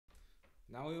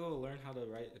Now we will learn how to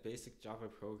write a basic Java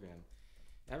program.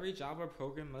 Every Java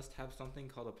program must have something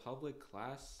called a public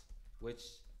class, which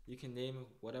you can name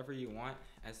whatever you want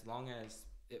as long as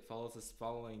it follows the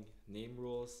following name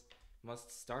rules.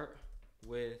 Must start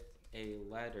with a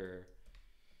letter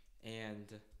and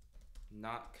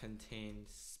not contain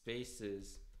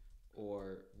spaces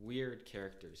or weird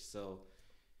characters. So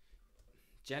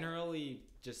generally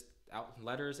just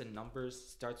letters and numbers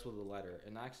starts with a letter,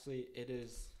 and actually it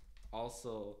is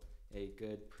also a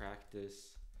good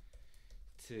practice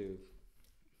to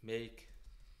make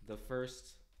the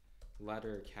first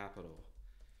letter capital.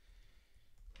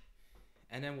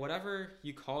 And then whatever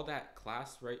you call that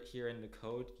class right here in the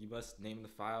code, you must name the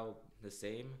file the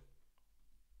same.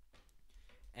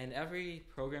 And every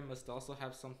program must also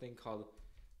have something called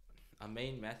a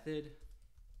main method.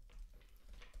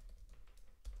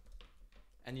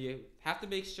 And you have to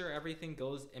make sure everything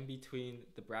goes in between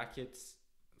the brackets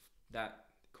that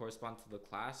correspond to the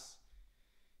class.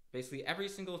 Basically every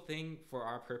single thing for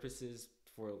our purposes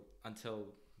for until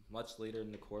much later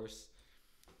in the course,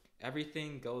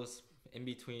 everything goes in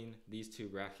between these two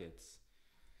brackets.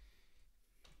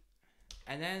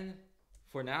 And then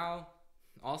for now,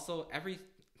 also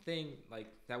everything like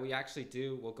that we actually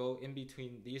do will go in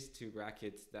between these two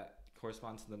brackets that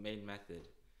correspond to the main method.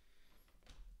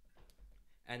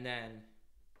 And then,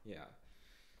 yeah.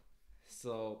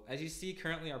 So as you see,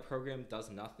 currently our program does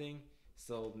nothing.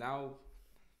 So now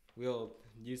we'll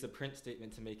use a print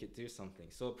statement to make it do something.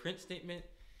 So a print statement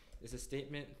is a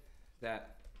statement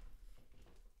that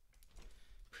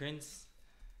prints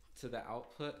to the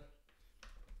output,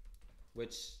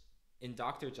 which in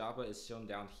Dr. Java is shown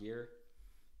down here.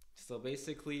 So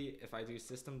basically, if I do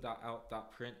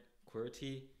system.out.print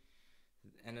QWERTY,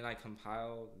 and then I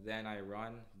compile, then I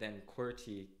run, then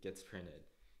QWERTY gets printed.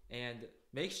 And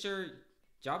make sure,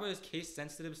 Java is case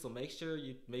sensitive, so make sure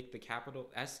you make the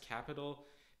capital S capital,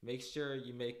 make sure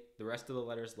you make the rest of the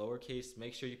letters lowercase,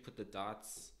 make sure you put the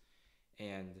dots,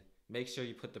 and make sure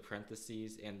you put the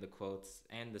parentheses and the quotes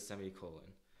and the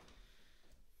semicolon.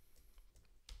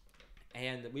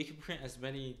 And we can print as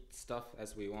many stuff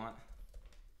as we want.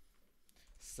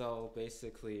 So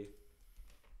basically,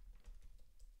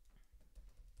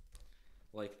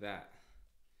 like that.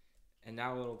 And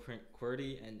now it'll print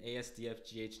QWERTY and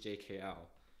ASDFGHJKL.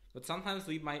 But sometimes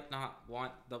we might not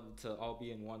want them to all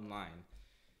be in one line.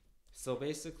 So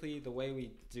basically the way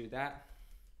we do that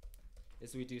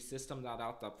is we do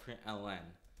system.out.println.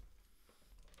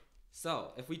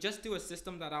 So if we just do a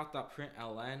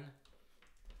system.out.println,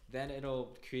 then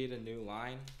it'll create a new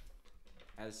line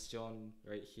as shown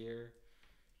right here.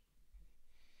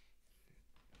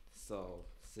 So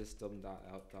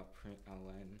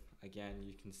system.out.println, again,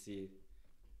 you can see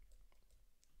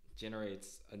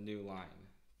generates a new line.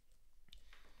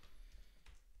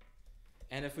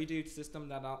 And if we do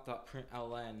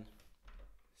system.out.println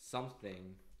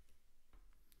something,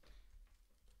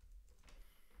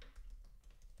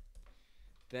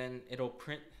 then it'll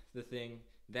print the thing,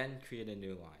 then create a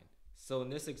new line. So in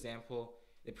this example,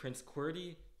 it prints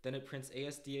QWERTY, then it prints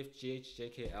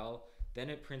ASDFGHJKL, then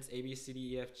it prints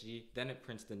ABCDEFG, then it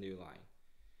prints the new line.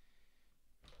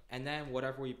 And then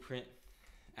whatever we print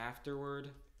afterward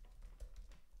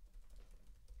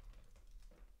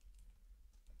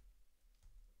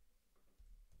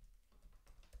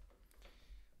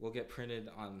will get printed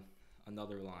on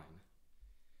another line.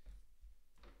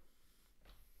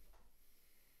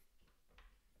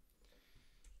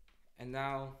 And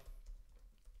now,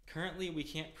 currently we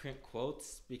can't print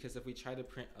quotes because if we try to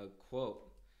print a quote,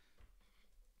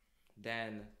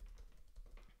 then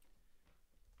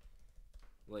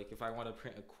like if I want to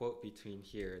print a quote between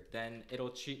here, then it'll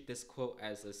treat this quote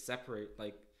as a separate,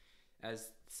 like as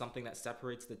something that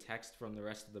separates the text from the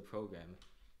rest of the program.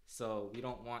 So we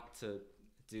don't want to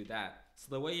do that. So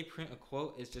the way you print a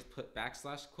quote is just put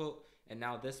 \quote, and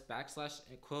now this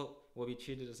 \quote will be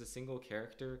treated as a single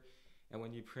character, and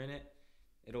when you print it,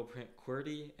 it'll print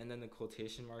QWERTY and then the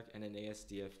quotation mark and an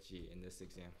ASDFG in this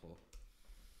example.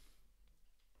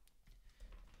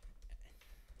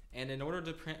 And in order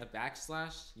to print a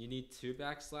backslash, you need 2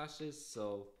 backslashes.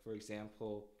 So for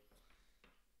example,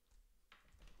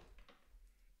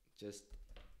 just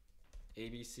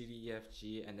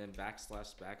ABCDEFG and then \\,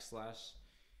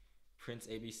 prints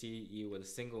ABCDE with a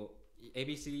single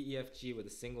ABCDEFG with a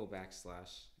single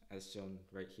backslash as shown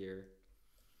right here.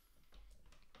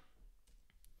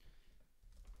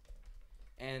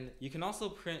 And you can also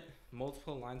print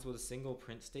multiple lines with a single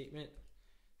print statement.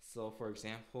 So for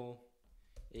example,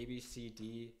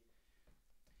 ABCD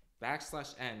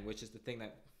 \n, which is the thing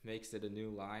that makes it a new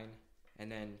line,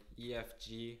 and then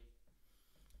EFG,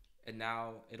 and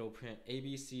now it'll print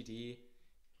ABCD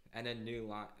and a new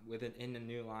line in the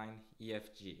new line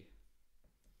EFG.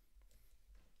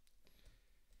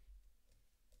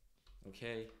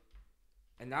 Okay,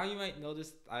 and now you might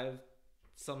notice I have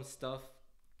some stuff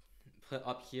put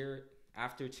up here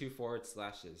after 2 forward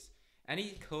slashes.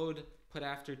 Any code put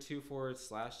after 2 forward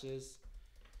slashes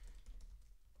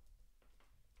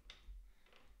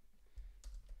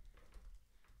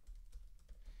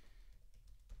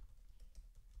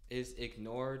is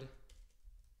ignored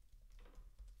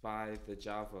by the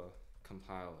Java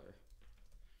compiler.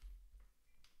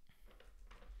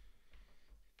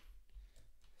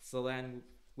 So then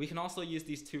we can also use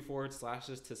these 2 forward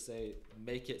slashes to say,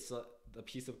 make it so the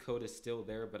piece of code is still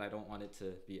there, but I don't want it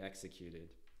to be executed.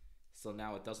 So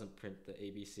now it doesn't print the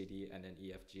ABCD and then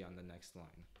EFG on the next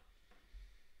line.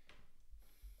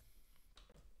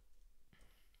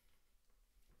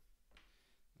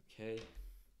 Okay.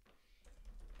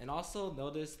 And also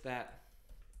notice that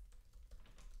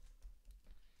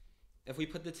if we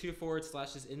put the 2 forward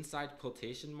slashes inside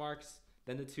quotation marks,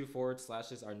 then the 2 forward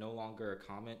slashes are no longer a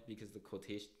comment because the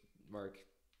quotation mark,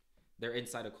 they're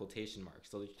inside a quotation mark,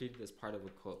 so they're treated as part of a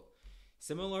quote.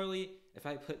 Similarly, if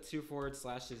I put 2 forward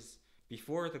slashes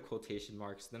before the quotation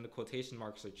marks, then the quotation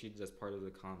marks are treated as part of the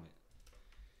comment.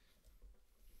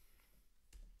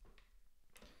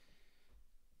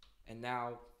 And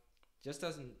now, just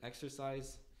as an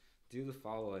exercise, do the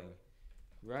following.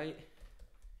 Write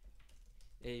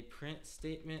a print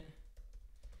statement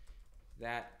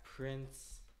that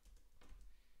prints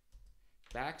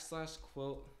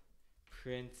 \quote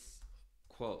prints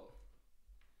quote.